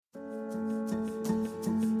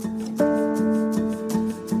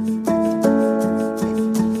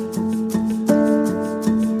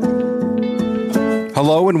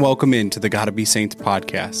Hello and welcome into the Gotta Be Saints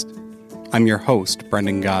podcast. I'm your host,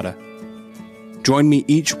 Brendan Gotta. Join me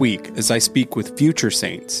each week as I speak with future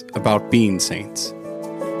saints about being saints.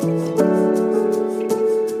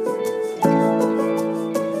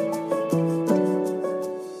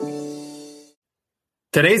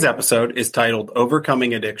 Today's episode is titled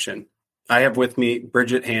Overcoming Addiction. I have with me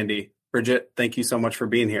Bridget Handy. Bridget, thank you so much for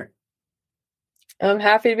being here. I'm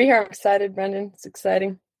happy to be here. I'm excited, Brendan. It's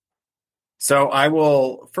exciting. So I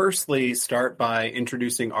will firstly start by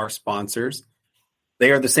introducing our sponsors. They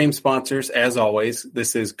are the same sponsors as always.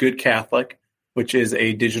 This is Good Catholic, which is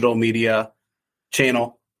a digital media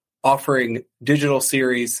channel offering digital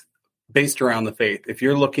series based around the faith. If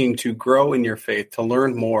you're looking to grow in your faith, to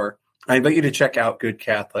learn more, I invite you to check out Good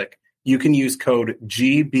Catholic. You can use code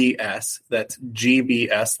GBS, that's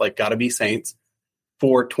GBS, like Gotta Be Saints,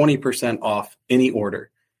 for 20% off any order.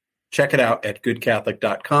 Check it out at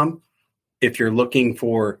goodcatholic.com. If you're looking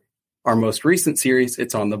for our most recent series,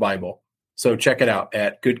 it's on the Bible. So check it out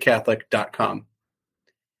at goodcatholic.com.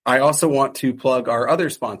 I also want to plug our other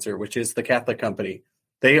sponsor, which is the Catholic Company.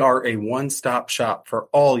 They are a one-stop shop for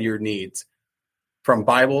all your needs. From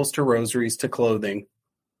Bibles to rosaries to clothing,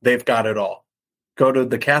 they've got it all. Go to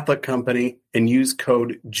the Catholic Company and use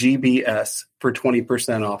code GBS for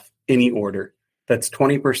 20% off any order. That's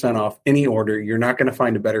 20% off any order. You're not going to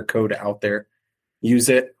find a better code out there. Use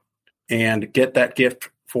it and get that gift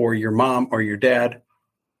for your mom or your dad.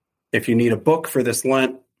 If you need a book for this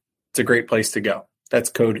Lent, it's a great place to go. That's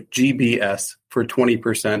code GBS for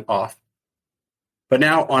 20% off. But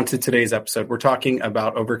now on to today's episode. We're talking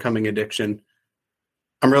about overcoming addiction.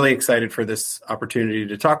 I'm really excited for this opportunity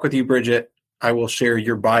to talk with you, Bridget. I will share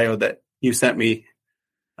your bio that you sent me.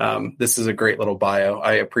 This is a great little bio.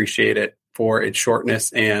 I appreciate it for its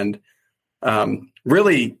shortness and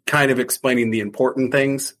really kind of explaining the important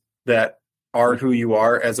things that are who you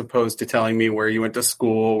are, as opposed to telling me where you went to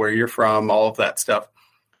school, where you're from, all of that stuff.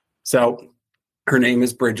 So her name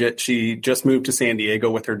is Bridget. She just moved to San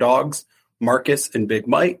Diego with her dogs, Marcus and Big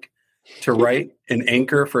Mike, to write an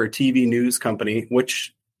anchor for a TV news company,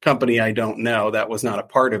 which company I don't know. That was not a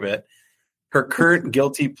part of it. Her current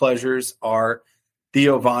guilty pleasures are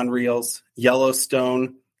Theo Von Reels,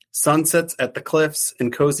 Yellowstone, Sunsets at the Cliffs,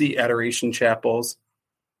 and Cozy Adoration Chapels,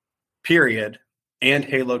 period, and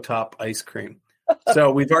Halo Top ice cream.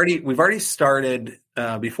 So we've already started,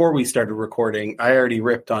 before we started recording, I already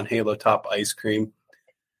ripped on Halo Top ice cream.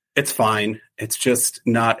 It's fine. It's just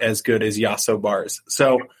not as good as Yasso bars.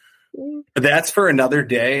 So that's for another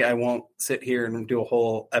day. I won't sit here and do a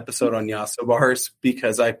whole episode on Yasso bars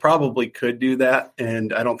because I probably could do that,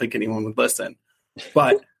 and I don't think anyone would listen.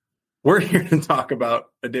 But we're here to talk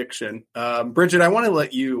about addiction. Bridget, I want to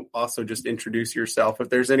let you also just introduce yourself. If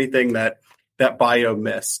there's anything that bio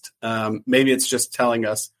missed, maybe it's just telling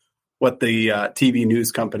us what the TV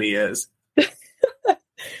news company is.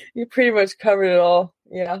 You pretty much covered it all.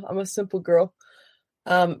 Yeah, I'm a simple girl.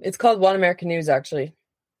 It's called One American News, actually.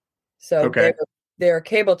 So okay. They're a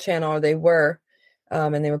cable channel, or they were,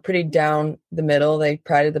 and they were pretty down the middle. They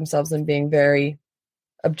prided themselves in being very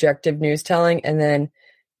objective news telling, and then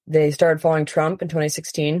they started following Trump in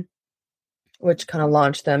 2016, which kind of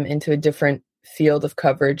launched them into a different field of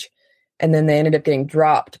coverage. And then they ended up getting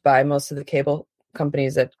dropped by most of the cable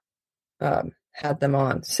companies that had them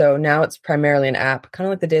on. So now it's primarily an app, kind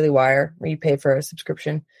of like the Daily Wire, where you pay for a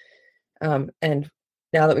subscription. And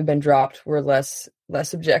now that we've been dropped, we're less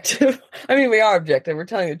objective. I mean, we are objective. We're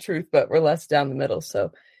telling the truth, but we're less down the middle.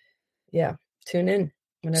 So, yeah, tune in.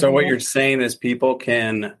 So what you're saying is people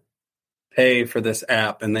can pay for this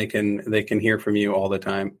app and they can hear from you all the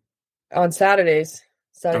time on Saturdays.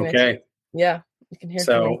 Okay. Nights. Yeah. You can hear.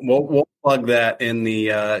 So we'll plug that in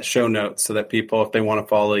the show notes so that people, if they want to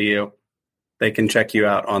follow you, they can check you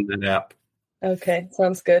out on that app. Okay.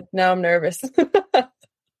 Sounds good. Now I'm nervous.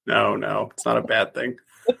 No, it's not a bad thing.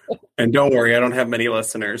 And don't worry, I don't have many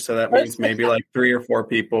listeners. So that means maybe like 3 or 4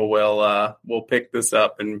 people will pick this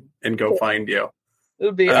up and go find you.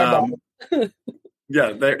 It'll be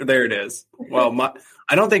yeah, there it is. Well,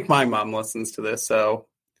 I don't think my mom listens to this, so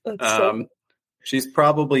she's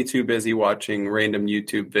probably too busy watching random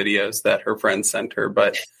YouTube videos that her friends sent her.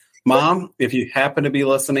 But Mom, if you happen to be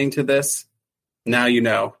listening to this, now you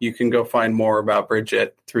know. You can go find more about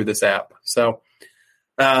Bridget through this app. So,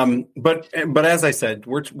 but as I said,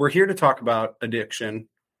 we're here to talk about addiction,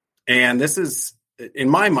 and this is, in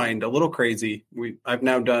my mind, a little crazy. I've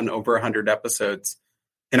now done over 100 episodes,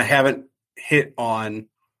 and I haven't hit on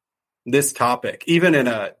this topic, even in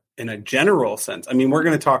a general sense. I mean, we're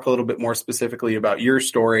going to talk a little bit more specifically about your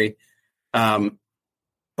story.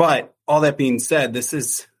 But all that being said, this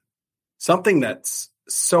is something that's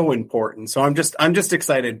so important. So I'm just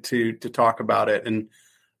excited to talk about it.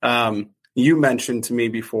 And you mentioned to me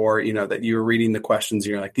before, that you were reading the questions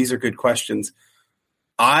and you're like, these are good questions.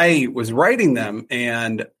 I was writing them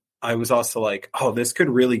and I was also like, oh, this could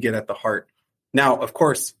really get at the heart. Now, of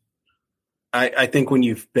course, I think when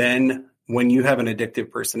you have an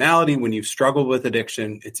addictive personality, when you've struggled with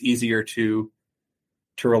addiction, it's easier to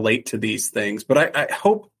relate to these things. But I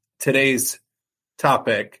hope today's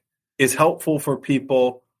topic is helpful for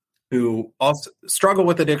people who also struggle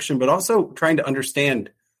with addiction, but also trying to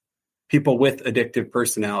understand people with addictive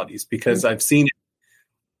personalities, because I've seen it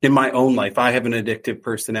in my own life. I have an addictive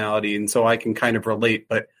personality, and so I can kind of relate,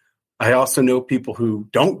 but I also know people who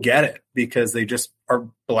don't get it because they just are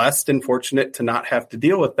blessed and fortunate to not have to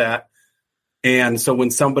deal with that. And so when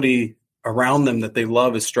somebody around them that they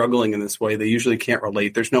love is struggling in this way, they usually can't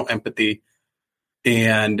relate. There's no empathy.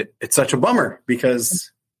 And it's such a bummer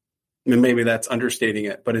because maybe that's understating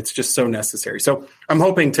it, but it's just so necessary. So I'm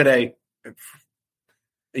hoping today,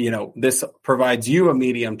 this provides you a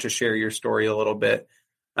medium to share your story a little bit.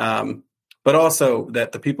 But also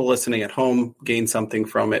that the people listening at home gain something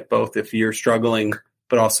from it, both if you're struggling,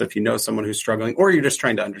 but also if you know someone who's struggling, or you're just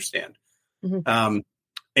trying to understand. Mm-hmm.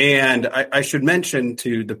 And I should mention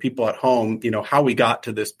to the people at home, how we got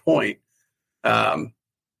to this point.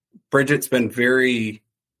 Bridget's been very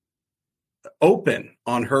open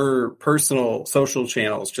on her personal social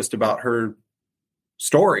channels just about her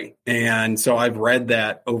story. And so I've read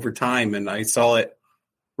that over time, and I saw it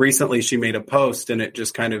recently. She made a post and it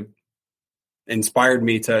just kind of inspired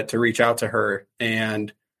me to reach out to her.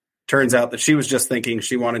 And turns out that she was just thinking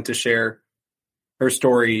she wanted to share her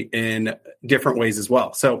story in different ways as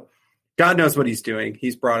well. So God knows what he's doing.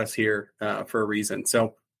 He's brought us here for a reason.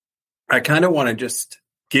 So I kind of want to just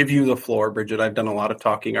give you the floor, Bridget. I've done a lot of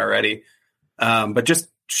talking already, but just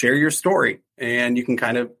share your story, and you can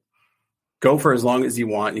kind of go for as long as you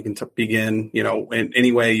want. You can begin, in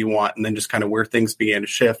any way you want, and then just kind of where things began to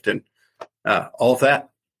shift and all of that.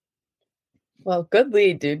 Well, good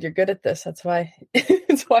lead, dude. You're good at this. That's why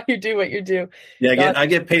it's why you do what you do. Yeah, I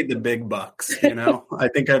get paid the big bucks. I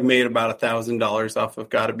think I've made about $1,000 off of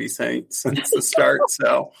Gotta Be Saints since the start.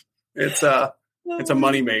 So it's a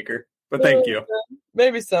moneymaker. But thank you.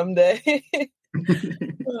 Maybe someday.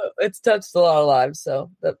 It's touched a lot of lives,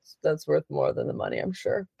 so that's worth more than the money, I'm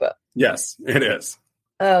sure. But yes, it is.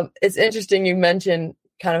 It's interesting you mentioned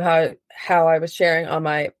kind of how I was sharing on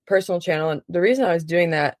my personal channel, and the reason I was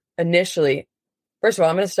doing that initially. First of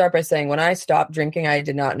all, I'm going to start by saying when I stopped drinking, I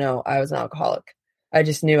did not know I was an alcoholic. I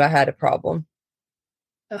just knew I had a problem.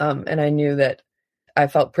 And I knew that I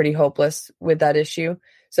felt pretty hopeless with that issue.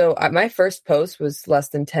 So my first post was less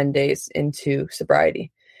than 10 days into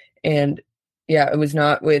sobriety. And yeah, it was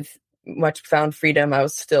not with much found freedom. I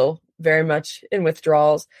was still very much in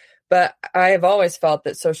withdrawals. But I have always felt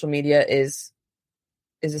that social media is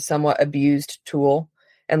a somewhat abused tool.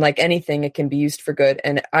 And like anything, it can be used for good.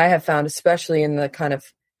 And I have found, especially in the kind of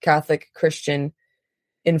Catholic Christian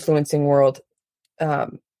influencing world,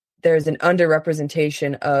 there's an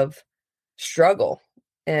underrepresentation of struggle.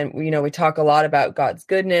 And, we talk a lot about God's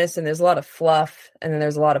goodness, and there's a lot of fluff, and then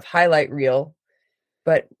there's a lot of highlight reel.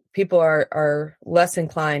 But people are less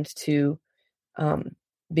inclined to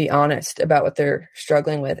be honest about what they're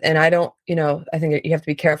struggling with. And I think that you have to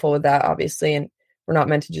be careful with that, obviously. And we're not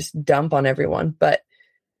meant to just dump on everyone. But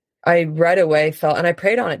I right away felt, and I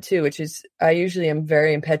prayed on it too, which is, I usually am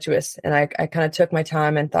very impetuous. And I kind of took my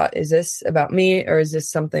time and thought, is this about me, or is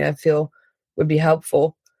this something I feel would be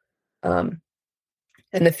helpful?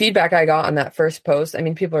 And the feedback I got on that first post,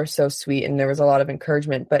 people are so sweet, and there was a lot of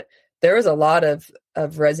encouragement, but there was a lot of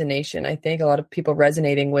resonation. I think a lot of people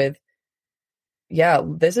resonating with, yeah,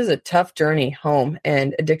 this is a tough journey home,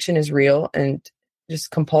 and addiction is real, and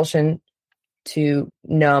just compulsion to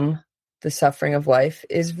numb the suffering of life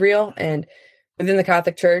is real. And within the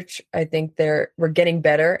Catholic Church, I think we're getting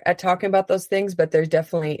better at talking about those things, but there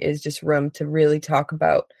definitely is just room to really talk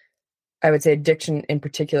about, I would say, addiction in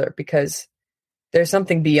particular, because there's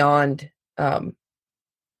something beyond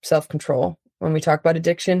self-control when we talk about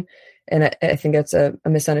addiction. And I think that's a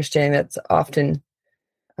misunderstanding that's often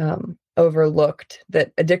overlooked,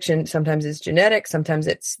 that addiction sometimes is genetic, sometimes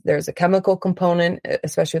there's a chemical component,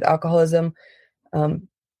 especially with alcoholism.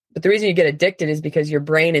 But the reason you get addicted is because your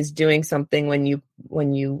brain is doing something when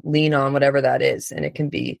you lean on whatever that is. And it can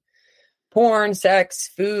be porn,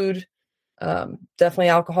 sex, food, definitely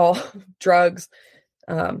alcohol, drugs.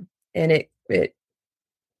 And it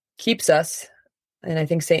keeps us, and I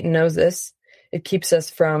think Satan knows this, it keeps us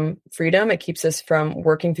from freedom. It keeps us from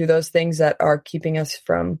working through those things that are keeping us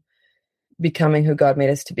from becoming who God made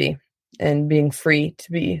us to be. and being free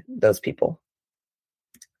to be those people.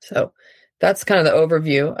 So that's kind of the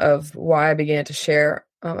overview of why I began to share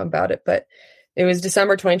about it. But it was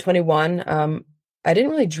December 2021. I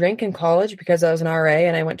didn't really drink in college because I was an RA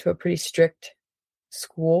and I went to a pretty strict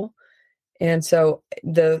school. And so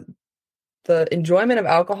the enjoyment of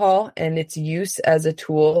alcohol and its use as a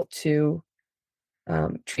tool to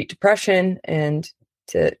treat depression and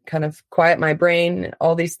to kind of quiet my brain, and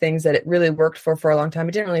all these things that it really worked for a long time.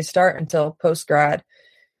 It didn't really start until post-grad,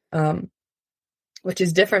 which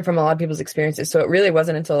is different from a lot of people's experiences. So it really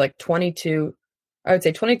wasn't until like 22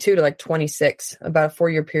 to like 26, about a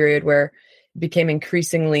 4-year period where it became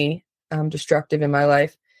increasingly destructive in my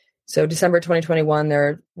life. So December 2021,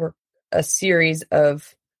 there were a series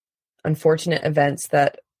of unfortunate events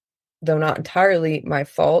that, though not entirely my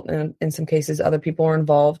fault, and in some cases other people were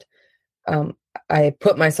involved, I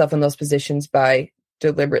put myself in those positions by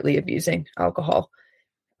deliberately abusing alcohol.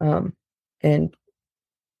 And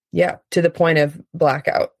yeah, to the point of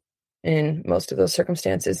blackout in most of those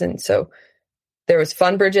circumstances. And so there was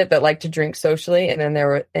fun Bridget that liked to drink socially. And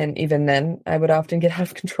then and even then I would often get out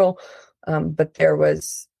of control. But there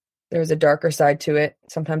was a darker side to it,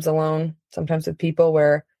 sometimes alone, sometimes with people,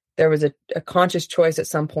 where there was a conscious choice at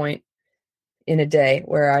some point in a day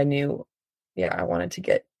where I knew, I wanted to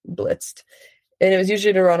get blitzed. And it was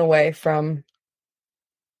usually to run away from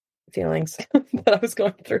feelings that I was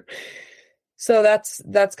going through. So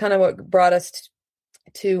that's kind of what brought us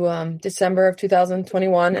to December of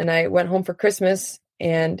 2021. And I went home for Christmas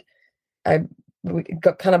and we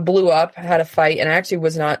kind of blew up, had a fight. And I actually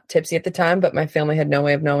was not tipsy at the time, but my family had no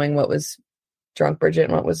way of knowing what was drunk Bridget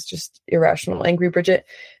and what was just irrational, angry Bridget.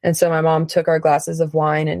 And so my mom took our glasses of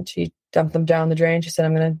wine and she dumped them down the drain. She said,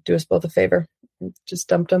 "I'm going to do us both a favor." Just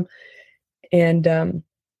dumped them. And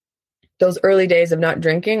those early days of not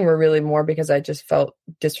drinking were really more because I just felt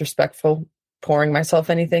disrespectful pouring myself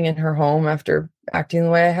anything in her home after acting the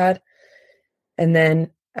way I had. And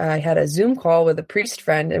then I had a Zoom call with a priest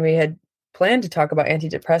friend, and we had planned to talk about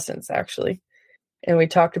antidepressants, actually. And we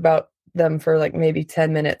talked about them for like maybe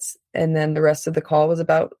 10 minutes. And then the rest of the call was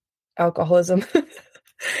about alcoholism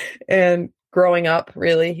and growing up,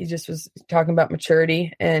 really. He just was talking about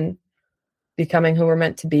maturity and becoming who we're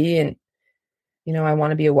meant to be. And, I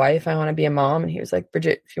want to be a wife. I want to be a mom. And he was like,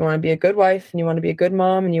 "Bridget, if you want to be a good wife and you want to be a good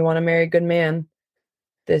mom and you want to marry a good man,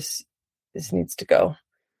 this needs to go."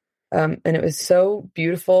 And it was so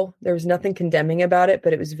beautiful. There was nothing condemning about it,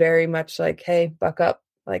 but it was very much like, "Hey, buck up.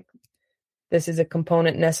 Like, this is a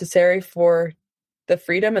component necessary for the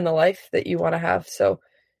freedom and the life that you want to have." So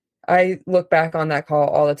I look back on that call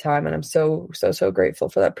all the time, and I'm so, so, so grateful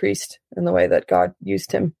for that priest and the way that God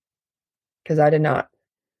used him, because I did not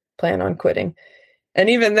plan on quitting. And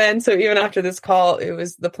even then, so even after this call,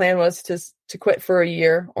 the plan was to quit for a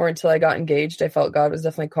year or until I got engaged. I felt God was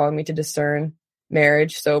definitely calling me to discern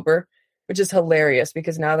marriage sober, which is hilarious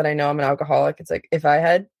because now that I know I'm an alcoholic, it's like if I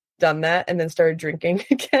had done that and then started drinking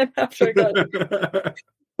again after I got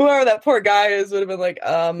whoever that poor guy is would have been like,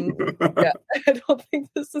 yeah, I don't think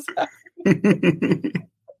this is happening.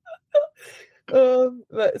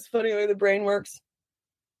 But it's funny the way the brain works.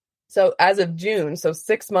 So as of June, so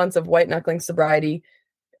 6 months of white knuckling sobriety,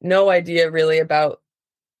 no idea really about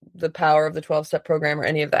the power of the 12-step program or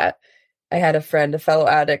any of that. I had a friend, a fellow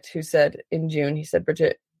addict, who said in June, he said,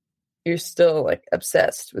 "Bridget, you're still like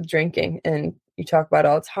obsessed with drinking and you talk about it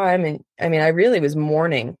all the time." And I mean, I really was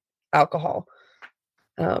mourning alcohol.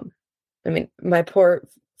 My poor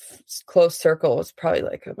close circle was probably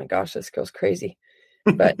like, "Oh my gosh, this girl's crazy."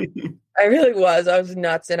 But I really was. I was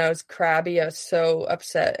nuts and I was crabby. I was so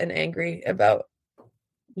upset and angry about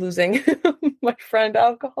losing my friend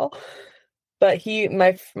alcohol. But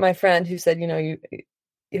my friend who said,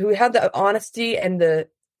 who had the honesty and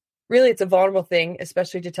really it's a vulnerable thing,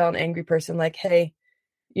 especially to tell an angry person like, "Hey,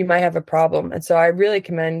 you might have a problem." And so I really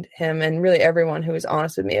commend him and really everyone who was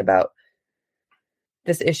honest with me about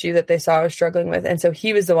this issue that they saw I was struggling with. And so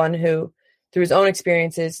he was the one who, through his own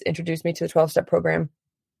experiences, introduced me to the 12-step program.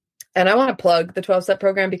 And I want to plug the 12-step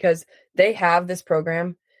program because they have this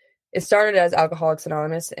program. It started as Alcoholics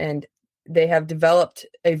Anonymous, and they have developed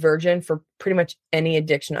a version for pretty much any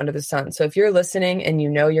addiction under the sun. So if you're listening and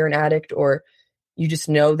you're an addict, or you just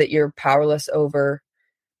know that you're powerless over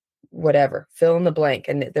whatever, fill in the blank.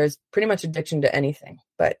 And there's pretty much addiction to anything.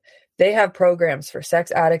 But they have programs for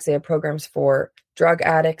sex addicts. They have programs for drug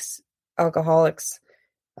addicts, alcoholics,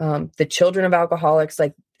 the children of alcoholics.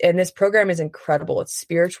 And this program is incredible. It's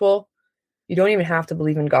spiritual. You don't even have to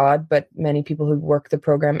believe in God, but many people who work the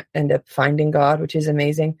program end up finding God, which is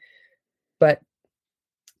amazing. But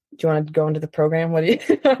do you want to go into the program? What do you?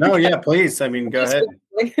 No, yeah, please. I mean, go ahead.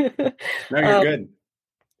 No, you're good.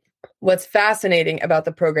 What's fascinating about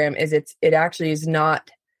the program is it actually is not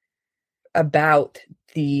about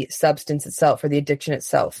the substance itself or the addiction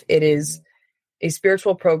itself. It is a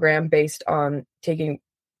spiritual program based on taking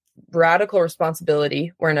radical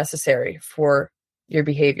responsibility where necessary for your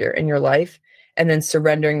behavior in your life, and then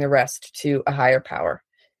surrendering the rest to a higher power.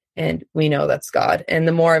 And we know that's God. And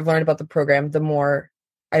the more I've learned about the program, the more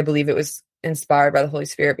I believe it was inspired by the Holy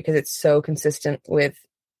Spirit, because it's so consistent with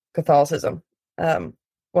Catholicism.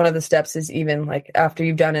 One of the steps is even like after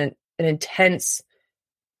you've done an intense,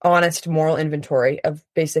 honest moral inventory of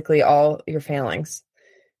basically all your failings,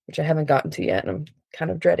 which I haven't gotten to yet, and I'm kind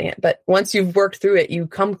of dreading it. But once you've worked through it, you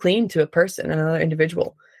come clean to a person, another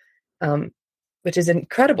individual, which is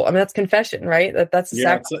incredible. I mean, that's confession, right? That's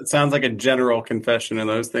it sounds like a general confession of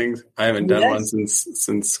those things. I haven't done one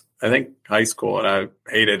since I think high school, and I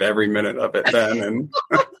hated every minute of it then. And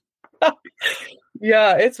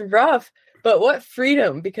yeah, it's rough, but what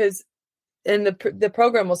freedom! Because in the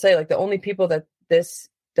program will say, like, the only people that this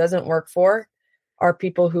doesn't work for are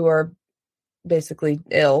people who are basically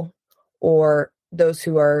ill, or those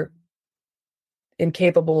who are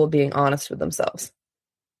incapable of being honest with themselves,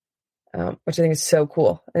 which I think is so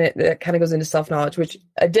cool. And it kind of goes into self-knowledge, which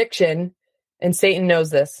addiction, and Satan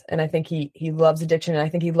knows this, and I think he loves addiction, and I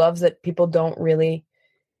think he loves that people don't really,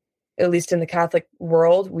 at least in the Catholic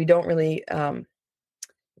world, we don't really,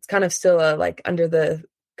 it's kind of still a like under the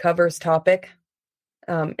covers topic.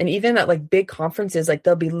 And even at like big conferences, like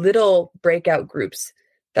there'll be little breakout groups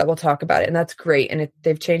that will talk about it. And that's great. And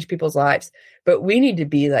they've changed people's lives, but we need to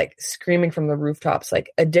be like screaming from the rooftops,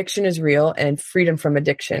 like addiction is real, and freedom from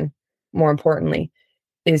addiction, more importantly,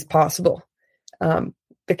 is possible.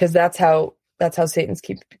 Because that's how Satan's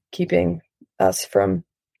keeping us from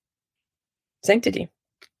sanctity.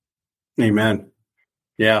 Amen.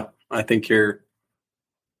 Yeah. I think you're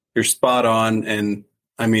spot on. And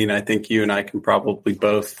I mean, I think you and I can probably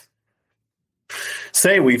both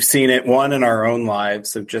say we've seen it, one, in our own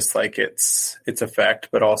lives of just like its effect,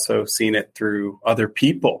 but also seen it through other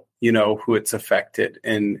people, who it's affected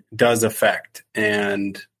and does affect.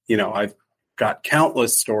 And, I've got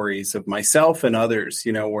countless stories of myself and others,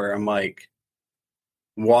 where I'm like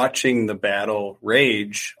watching the battle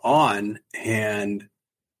rage on, and,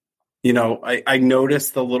 I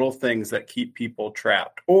notice the little things that keep people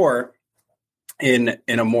trapped, or in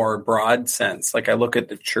a more broad sense, like I look at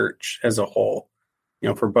the church as a whole.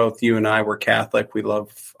 For both you and I, we're Catholic. We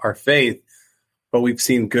love our faith, but we've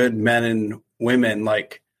seen good men and women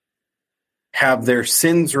like have their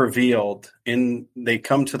sins revealed, and they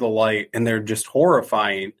come to the light, and they're just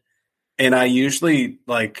horrifying. And I usually,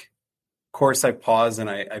 like, of course, I pause and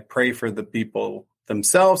I pray for the people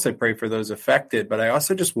themselves. I pray for those affected, but I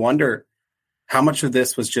also just wonder how much of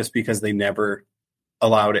this was just because they never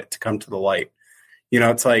allowed it to come to the light.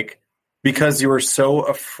 It's like, because you were so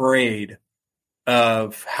afraid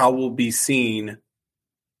of how we'll be seen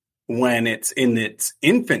when it's in its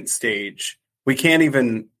infant stage,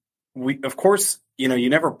 of course, you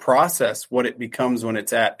never process what it becomes when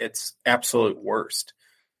it's at its absolute worst.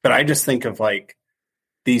 But I just think of like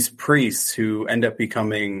these priests who end up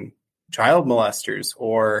becoming child molesters,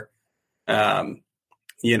 or, or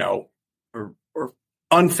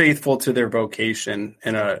unfaithful to their vocation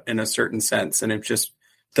in a certain sense, and have just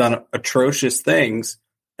done atrocious things.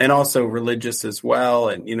 And also religious as well.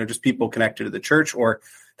 And, just people connected to the church, or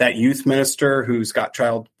that youth minister who's got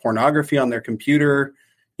child pornography on their computer,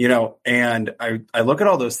 and I look at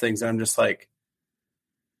all those things and I'm just like,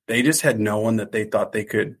 they just had no one that they thought they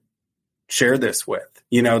could share this with.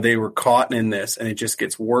 They were caught in this, and it just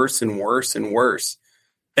gets worse and worse and worse.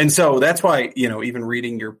 And so that's why, even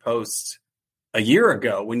reading your posts a year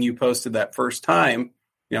ago when you posted that first time,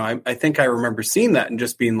 I think I remember seeing that and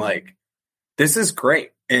just being like, this is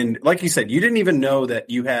great. And like you said, you didn't even know that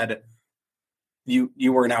you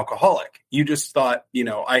were an alcoholic. You just thought,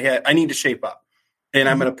 I need to shape up, and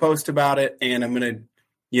I'm going to post about it, and I'm going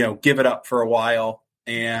to, give it up for a while.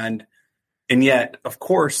 And yet, of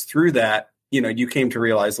course, through that, you came to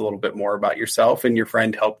realize a little bit more about yourself, and your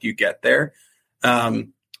friend helped you get there.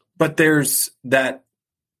 But there's that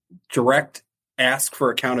direct ask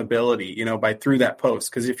for accountability, by through that post.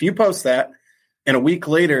 Because if you post that and a week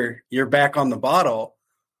later you're back on the bottle,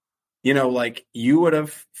 like you would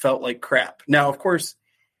have felt like crap. Now, of course,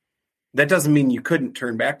 that doesn't mean you couldn't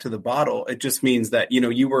turn back to the bottle. It just means that,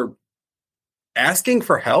 you were asking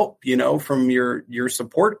for help, from your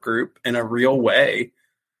support group in a real way.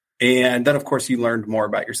 And then, of course, you learned more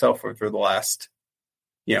about yourself over the last,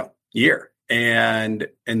 year. And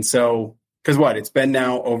so, because it's been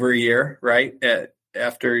now over a year, right?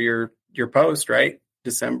 After your post, right?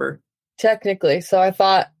 December? Technically. So I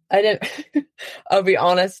thought I didn't, I'll be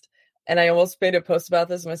honest. And I almost made a post about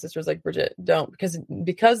this. My sister was like, Bridget, don't, because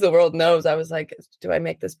the world knows. I was like, do I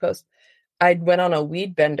make this post? I went on a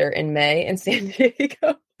weed bender in May in San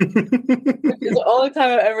Diego. It's the only time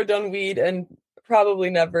I've ever done weed, and probably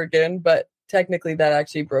never again. But technically, that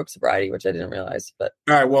actually broke sobriety, which I didn't realize. But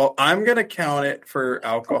all right, well, I'm gonna count it for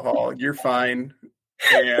alcohol. You're fine,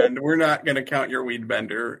 and we're not gonna count your weed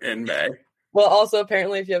bender in May. Well, also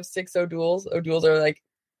apparently, if you have 6 O'Douls are like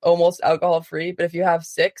almost alcohol free. But if you have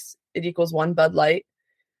 6, it equals 1 Bud Light.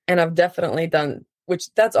 And I've definitely done,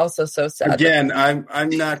 which that's also so sad. Again, I'm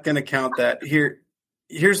not going to count that.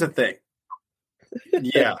 Here's the thing.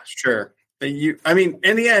 Yeah, sure. I mean,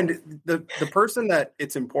 in the end, the person that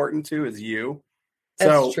it's important to is you.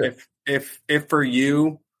 So if for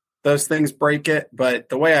you those things break it, but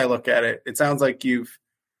the way I look at it, it sounds like you've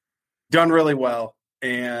done really well.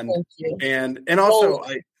 And also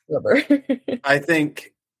I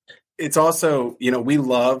think it's also, we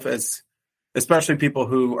love, as especially people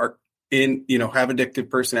who are have addictive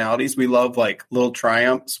personalities. We love like little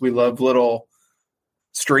triumphs. We love little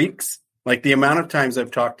streaks. Like the amount of times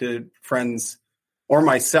I've talked to friends or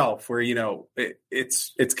myself where,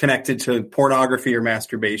 it's connected to pornography or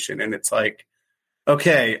masturbation. And it's like,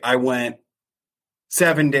 okay, I went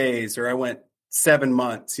 7 days or I went 7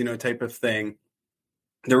 months, type of thing.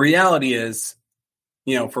 The reality is,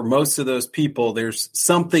 for most of those people, there's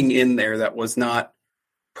something in there that was not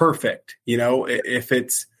perfect,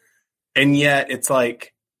 and yet it's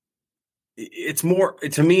like, it's more,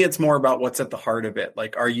 to me, it's more about what's at the heart of it.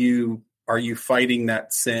 Like, are you fighting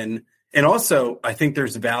that sin? And also I think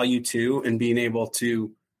there's value too in being able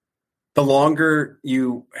to, the longer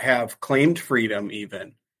you have claimed freedom,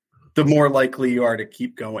 even the more likely you are to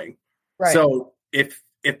keep going. Right. So if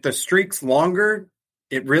the streak's longer,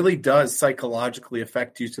 it really does psychologically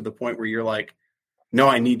affect you to the point where you're like, no,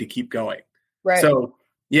 I need to keep going. Right. So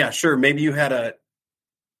yeah, sure. Maybe you had a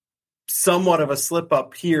somewhat of a slip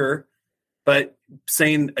up here, but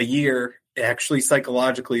saying a year actually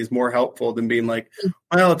psychologically is more helpful than being like,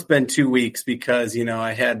 well, it's been 2 weeks because,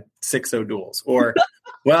 I had 6 O'Douls, or,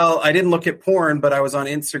 well, I didn't look at porn, but I was on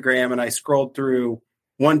Instagram and I scrolled through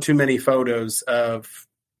one too many photos of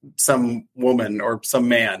some woman or some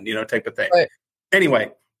man, type of thing. Right.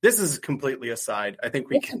 Anyway, this is completely aside. I think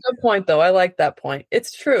it's a good point, though. I like that point.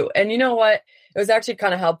 It's true. And you know what? It was actually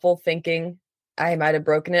kind of helpful thinking I might have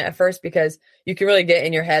broken it at first, because you can really get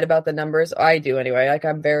in your head about the numbers. I do anyway. Like,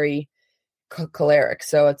 I'm very choleric.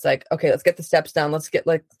 So it's like, okay, let's get the steps down. Let's get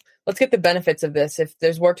the benefits of this. If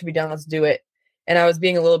there's work to be done, let's do it. And I was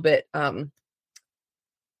being a little bit,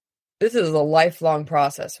 this is a lifelong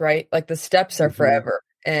process, right? Like the steps are forever.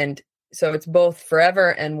 And so it's both forever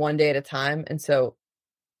and 1 day at a time. And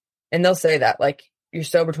they'll say that, like, you're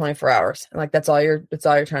sober 24 hours. And like, that's all you're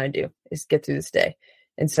trying to do is get through this day.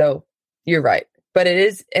 And so you're right. But it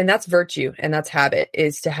is, and that's virtue and that's habit,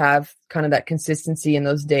 is to have kind of that consistency in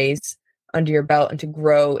those days under your belt and to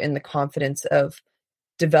grow in the confidence of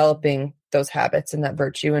developing those habits and that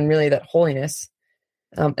virtue and really that holiness.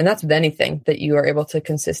 And that's with anything that you are able to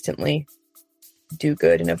consistently do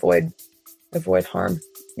good and avoid harm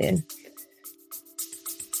in.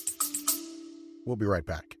 We'll be right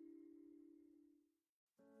back.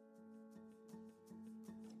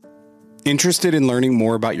 Interested in learning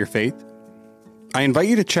more about your faith? I invite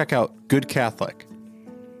you to check out Good Catholic.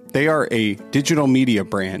 They are a digital media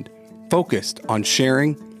brand focused on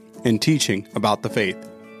sharing and teaching about the faith.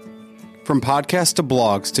 From podcasts to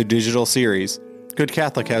blogs to digital series, Good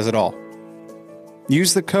Catholic has it all.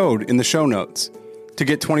 Use the code in the show notes to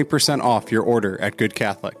get 20% off your order at Good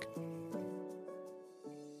Catholic.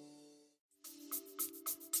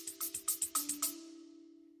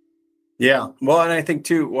 Yeah. Well, and I think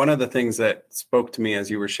too, one of the things that spoke to me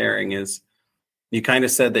as you were sharing is you kind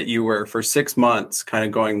of said that you were for 6 months kind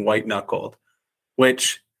of going white knuckled,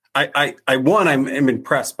 which I'm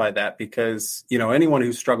impressed by that, because, anyone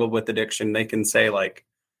who struggled with addiction, they can say like,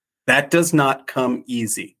 that does not come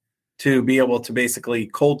easy, to be able to basically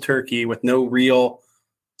cold turkey with no real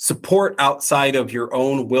support outside of your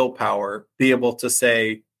own willpower, be able to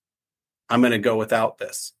say, I'm going to go without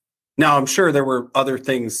this. Now, I'm sure there were other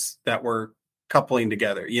things that were coupling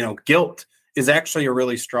together. Guilt is actually a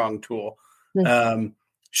really strong tool.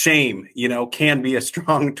 Shame, can be a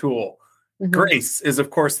strong tool. Mm-hmm. Grace is, of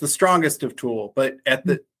course, the strongest of tool. But at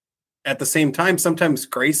the same time, sometimes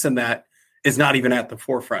grace in that is not even at the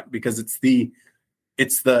forefront, because it's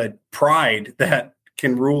the pride that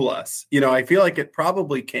can rule us. I feel like it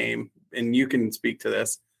probably came, and you can speak to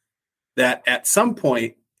this, that at some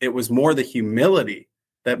point it was more the humility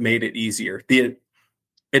that made it easier.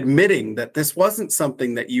 admitting that this wasn't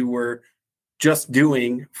something that you were just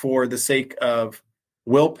doing for the sake of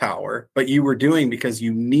willpower, but you were doing because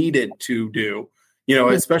you needed to do,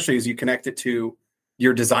 especially as you connect it to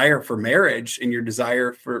your desire for marriage and your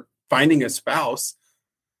desire for finding a spouse.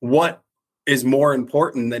 What is more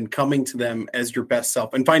important than coming to them as your best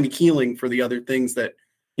self and finding healing for the other things that,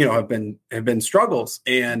 have been struggles.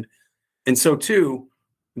 And so too,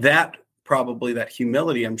 that probably that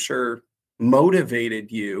humility, I'm sure,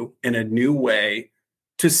 motivated you in a new way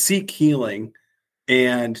to seek healing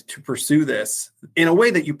and to pursue this in a way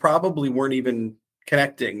that you probably weren't even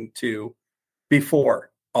connecting to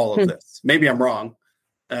before all of this. Maybe I'm wrong.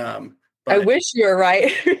 I wish you were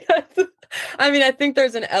right. I mean, I think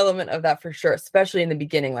there's an element of that for sure, especially in the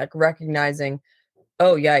beginning, like recognizing,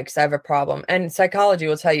 oh, yikes, I have a problem. And psychology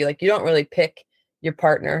will tell you, like, you don't really pick your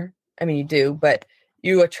partner. I mean, you do, but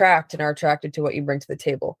you attract and are attracted to what you bring to the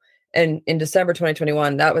table. And in December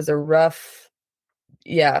 2021, that was a rough,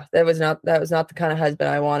 that was not the kind of husband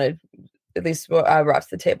I wanted, at least what I brought to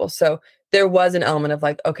the table. So there was an element of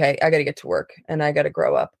like, okay, I got to get to work and I got to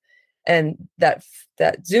grow up. And that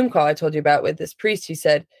Zoom call I told you about with this priest, he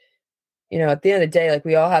said, at the end of the day, like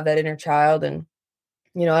we all have that inner child and,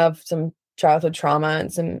 I have some childhood trauma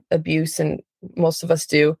and some abuse, and most of us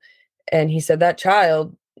do. And he said that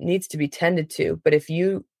child needs to be tended to, but if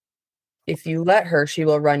you let her, she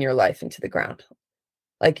will run your life into the ground.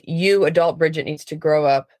 Like you, adult Bridget, needs to grow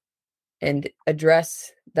up and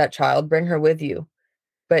address that child, bring her with you.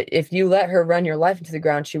 But if you let her run your life into the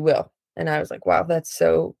ground, she will. And I was like, wow, that's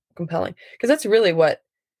so compelling. Because that's really what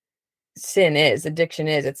sin is, addiction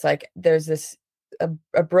is. It's like there's this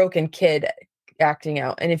a broken kid acting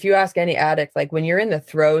out. And if you ask any addict, like when you're in the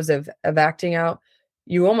throes of acting out,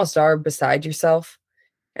 you almost are beside yourself.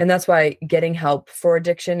 And that's why getting help for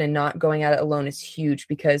addiction and not going at it alone is huge,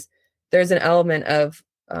 because there's an element of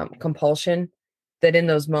compulsion that in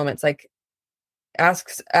those moments, like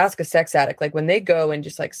ask a sex addict, like when they go and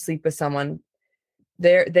just like sleep with someone,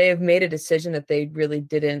 they have made a decision that they really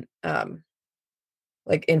didn't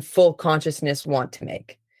like in full consciousness want to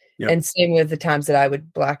make. Yep. And same with the times that I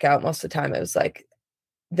would black out. Most of the time it was like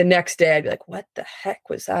the next day I'd be like, what the heck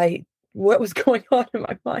what was going on in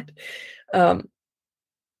my mind?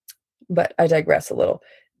 But I digress a little.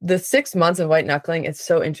 The 6 months of white knuckling, it's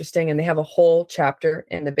so interesting. And they have a whole chapter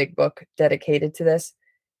in the big book dedicated to this,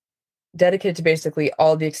 dedicated to basically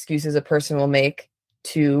all the excuses a person will make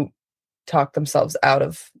to talk themselves out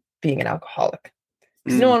of being an alcoholic.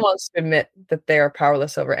 Because no one wants to admit that they are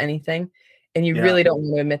powerless over anything. And you really don't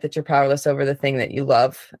want to admit that you're powerless over the thing that you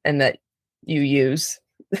love and that you use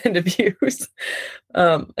and abuse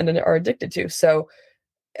and are addicted to. So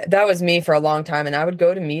that was me for a long time. And I would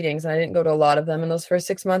go to meetings, and I didn't go to a lot of them in those first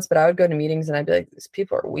 6 months, but I would go to meetings and I'd be like, these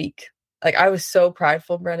people are weak. Like I was so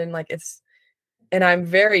prideful, Brendan, and I'm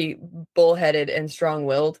very bullheaded and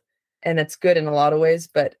strong-willed, and it's good in a lot of ways.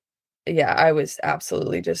 But yeah, I was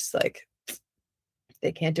absolutely just like,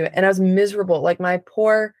 they can't do it. And I was miserable. Like my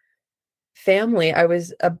poor family, I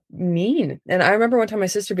was mean. And I remember one time my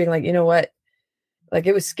sister being like, you know what? Like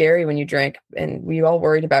it was scary when you drank and we all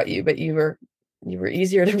worried about you, but you were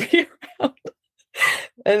easier to be around.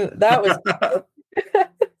 And that was,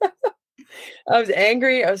 I was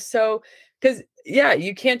angry. I was because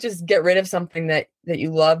you can't just get rid of something that you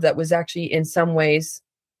love that was actually in some ways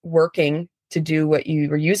working to do what you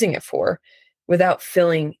were using it for without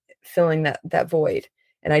filling that void.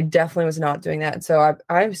 And I definitely was not doing that. And so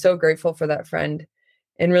I'm so grateful for that friend,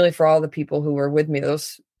 and really for all the people who were with me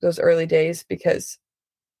those early days, because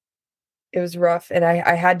it was rough. And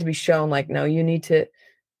I had to be shown like, no, you need to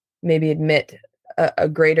maybe admit a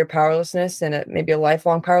greater powerlessness and maybe a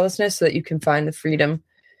lifelong powerlessness so that you can find the freedom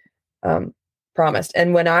promised.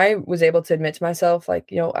 And when I was able to admit to myself,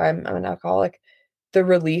 like, I'm an alcoholic, the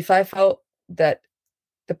relief I felt that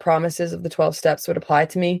the promises of the 12 steps would apply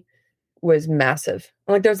to me was massive.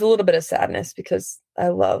 Like there's a little bit of sadness because I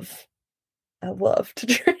love to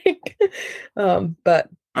drink. But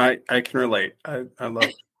I can relate.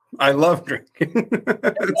 I love drinking.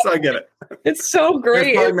 So I get it. It's so great.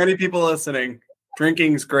 There's probably many people listening.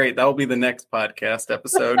 Drinking's great. That will be the next podcast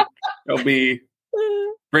episode. It'll be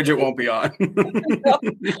Bridget won't be on. No,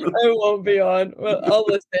 I won't be on. Well, I'll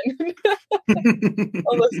listen.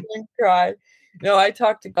 I'll listen and cry. No, I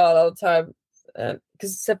talk to God all the time.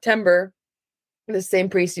 Because September, the same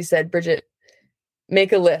priest, he said, Bridget,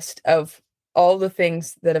 make a list of all the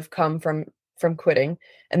things that have come from quitting,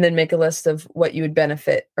 and then make a list of what you would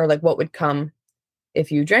benefit, or like what would come if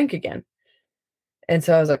you drank again. And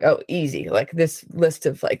so I was like, oh, easy. Like this list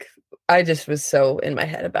of like, I just was so in my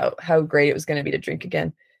head about how great it was going to be to drink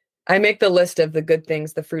again. I make the list of the good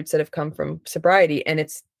things, the fruits that have come from sobriety, and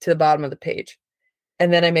it's to the bottom of the page.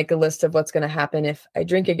 And then I make a list of what's going to happen if I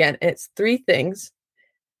drink again. And it's 3 things.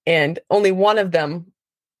 And only one of them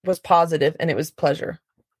was positive, and it was pleasure.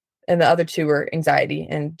 And the other 2 were anxiety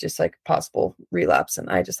and just like possible relapse. And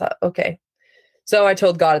I just thought, okay. So I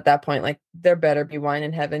told God at that point, like, there better be wine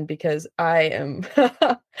in heaven, because I am,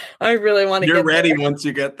 I really want to get You're ready there. once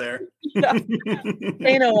you get there. Yeah.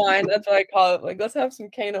 Cana wine. That's what I call it. Like, let's have some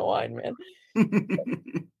Cana wine, man.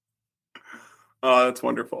 Oh, that's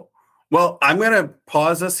wonderful. Well, I'm going to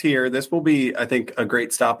pause us here. This will be, I think, a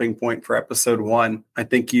great stopping point for episode 1. I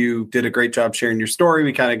think you did a great job sharing your story.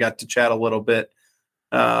 We kind of got to chat a little bit,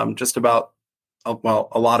 just about, well,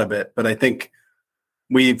 a lot of it, but I think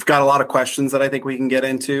we've got a lot of questions that I think we can get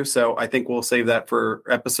into. So I think we'll save that for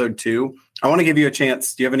episode 2. I want to give you a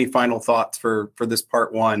chance. Do you have any final thoughts for this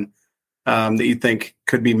part 1 that you think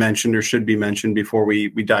could be mentioned or should be mentioned before we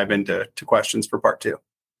dive into questions for part 2?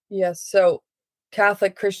 Yes. So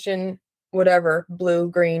Catholic, Christian, whatever, blue,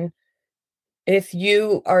 green, if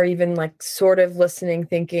you are even like sort of listening,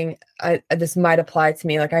 thinking this might apply to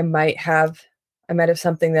me, like I might have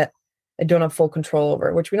something that I don't have full control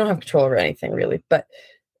over, which we don't have control over anything really. But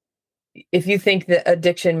if you think that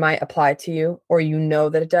addiction might apply to you, or you know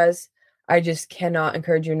that it does, I just cannot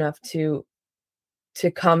encourage you enough to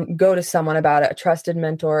go to someone about it, a trusted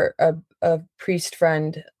mentor, a priest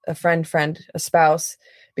friend, a friend, a spouse.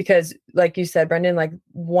 Because like you said, Brendan, like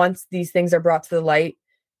once these things are brought to the light,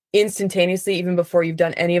 instantaneously, even before you've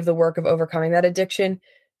done any of the work of overcoming that addiction,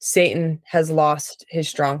 Satan has lost his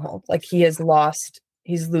stronghold. Like he's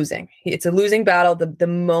losing. It's a losing battle the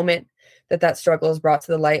moment that struggle is brought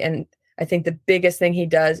to the light. And I think the biggest thing he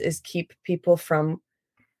does is keep people from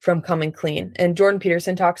coming clean. And Jordan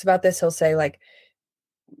Peterson talks about this. He'll say, like,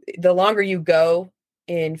 the longer you go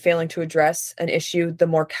in failing to address an issue, the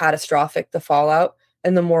more catastrophic the fallout,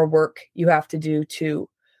 and the more work you have to do to,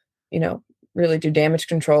 really do damage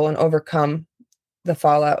control and overcome the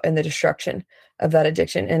fallout and the destruction of that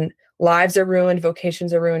addiction. And lives are ruined,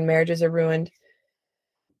 vocations are ruined, marriages are ruined,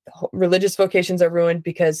 religious vocations are ruined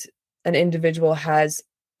because an individual has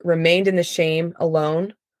remained in the shame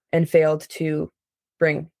alone and failed to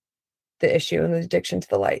bring the issue and the addiction to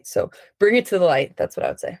the light. So bring it to the light. That's what I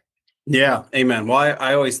would say. Yeah. Amen. Well,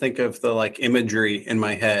 I always think of the like imagery in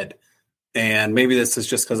my head, and maybe this is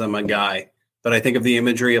just because I'm a guy, but I think of the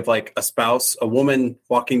imagery of like a spouse, a woman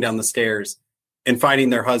walking down the stairs and finding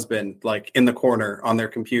their husband like in the corner on their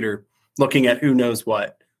computer, looking at who knows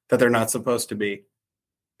what that they're not supposed to be.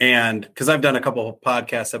 And because I've done a couple of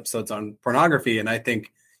podcast episodes on pornography, and I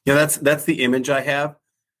think, that's the image I have.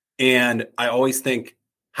 And I always think,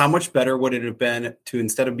 how much better would it have been to,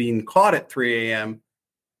 instead of being caught at 3 a.m.,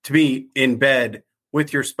 to be in bed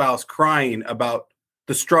with your spouse crying about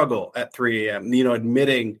the struggle at 3 a.m.,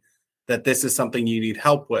 admitting that this is something you need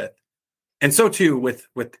help with. And so too with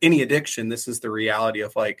any addiction, this is the reality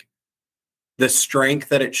of like the strength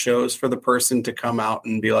that it shows for the person to come out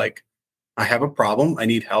and be like, I have a problem, I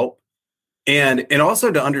need help. And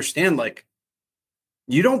also to understand, like,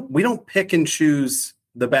 we don't pick and choose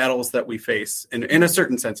the battles that we face in a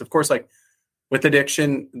certain sense. Of course, like with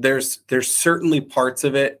addiction, there's certainly parts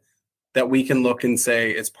of it that we can look and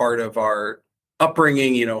say it's part of our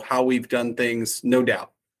upbringing, how we've done things, no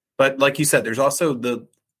doubt. But like you said, there's also the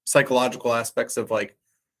psychological aspects of like,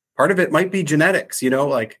 part of it might be genetics,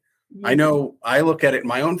 like I know I look at it in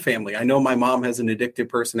my own family. I know my mom has an addictive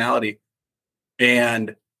personality,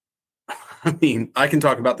 and I mean, I can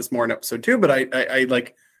talk about this more in episode 2, but I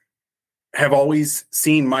like have always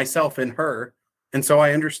seen myself in her. And so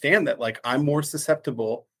I understand that like I'm more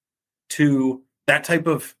susceptible to that type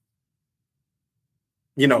of,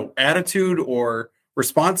 attitude or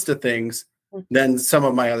response to things than some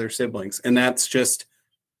of my other siblings. And that's just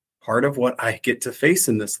part of what I get to face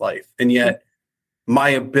in this life. And yet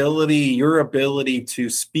your ability to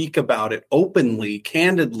speak about it openly,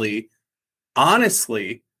 candidly,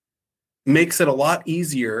 honestly, makes it a lot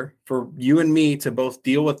easier for you and me to both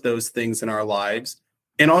deal with those things in our lives,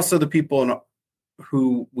 and also the people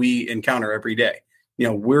who we encounter every day.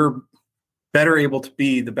 We're better able to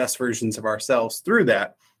be the best versions of ourselves through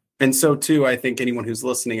that. And so too, I think anyone who's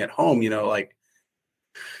listening at home, like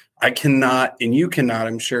I cannot, and you cannot,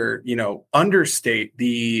 I'm sure, understate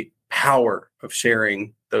the power of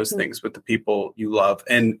sharing those things with the people you love.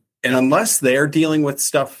 And unless they're dealing with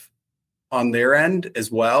stuff on their end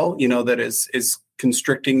as well, that is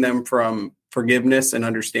constricting them from forgiveness and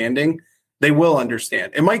understanding, they will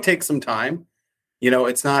understand. It might take some time.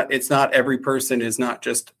 It's not every person is not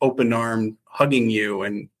just open armed hugging you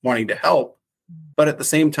and wanting to help. But at the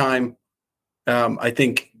same time, I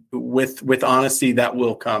think with honesty, that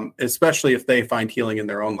will come, especially if they find healing in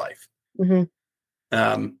their own life.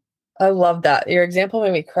 Mm-hmm. I love that. Your example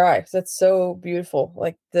made me cry because that's so beautiful.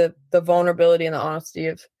 Like the vulnerability and the honesty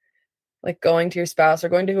of like going to your spouse or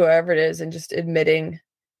going to whoever it is and just admitting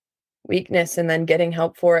weakness and then getting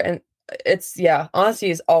help for it. And it's, honesty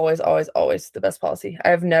is always, always, always the best policy. I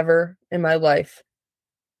have never in my life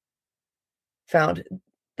found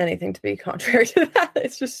anything to be contrary to that.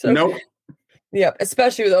 It's just so, nope. Yeah,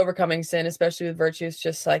 especially with overcoming sin, especially with virtue. It's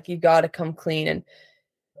just like, you got to come clean. And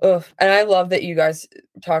I love that you guys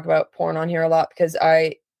talk about porn on here a lot because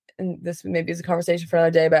and this maybe is a conversation for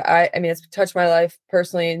another day, but I mean, it's touched my life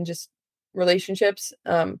personally and just relationships.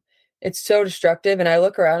 It's so destructive. And I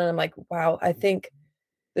look around and I'm like, wow, I think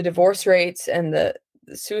the divorce rates and the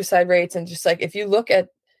suicide rates, and just like, if you look at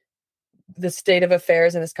the state of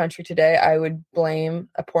affairs in this country today, I would blame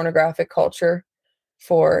a pornographic culture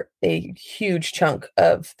for a huge chunk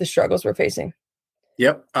of the struggles we're facing.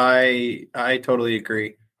 Yep. I totally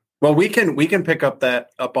agree. Well, we can pick up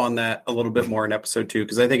on that a little bit more in episode 2,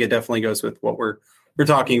 because I think it definitely goes with what we're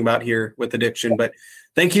talking about here with addiction. But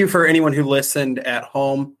thank you for anyone who listened at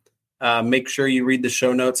home. Make sure you read the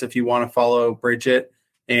show notes if you want to follow Bridget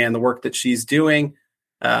and the work that she's doing.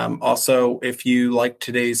 Also, if you like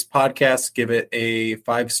today's podcast, give it a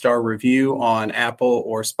 5-star review on Apple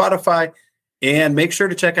or Spotify, and make sure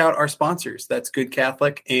to check out our sponsors. That's Good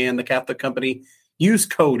Catholic and the Catholic Company. Use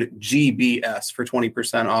code GBS for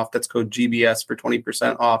 20% off. That's code GBS for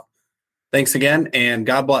 20% off. Thanks again, and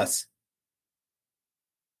God bless.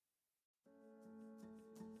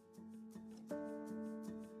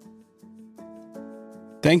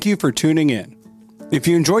 Thank you for tuning in. If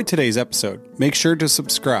you enjoyed today's episode, make sure to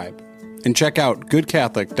subscribe and check out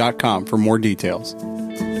goodcatholic.com for more details.